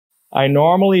I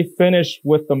normally finish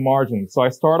with the margins. So I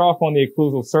start off on the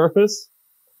occlusal surface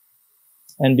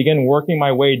and begin working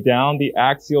my way down the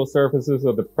axial surfaces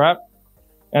of the prep.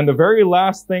 And the very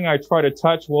last thing I try to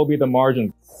touch will be the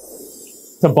margins.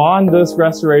 To bond this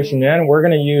restoration in, we're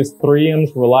going to use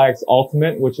 3M's RelyX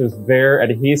Ultimate, which is their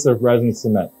adhesive resin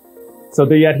cement. So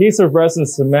the adhesive resin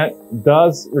cement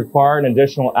does require an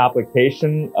additional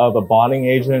application of a bonding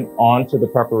agent onto the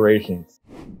preparations.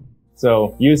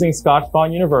 So using Scotch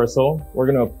Bond Universal, we're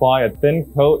going to apply a thin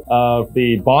coat of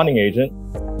the bonding agent,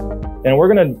 and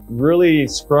we're going to really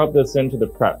scrub this into the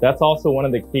prep. That's also one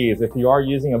of the keys. If you are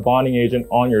using a bonding agent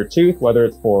on your tooth, whether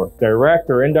it's for direct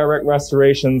or indirect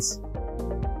restorations,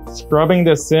 scrubbing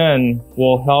this in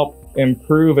will help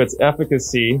improve its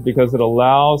efficacy because it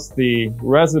allows the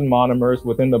resin monomers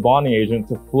within the bonding agent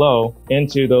to flow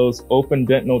into those open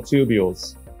dentinal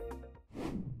tubules.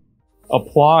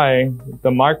 Apply the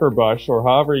microbrush, or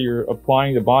however you're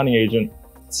applying the bonding agent,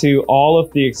 to all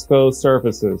of the exposed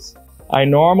surfaces. I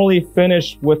normally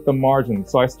finish with the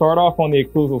margins. So I start off on the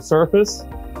occlusal surface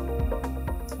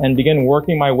and begin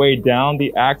working my way down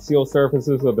the axial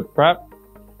surfaces of the prep.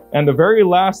 And the very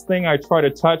last thing I try to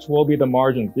touch will be the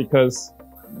margins, because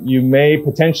you may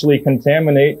potentially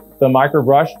contaminate the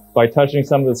microbrush by touching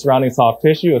some of the surrounding soft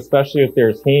tissue, especially if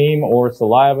there's heme or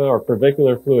saliva or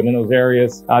clavicular fluid in those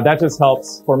areas. That just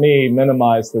helps, for me,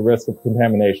 minimize the risk of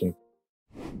contamination.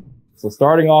 So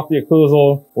starting off the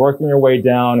occlusal, working your way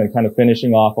down and kind of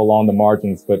finishing off along the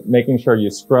margins, but making sure you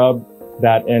scrub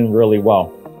that in really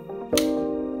well.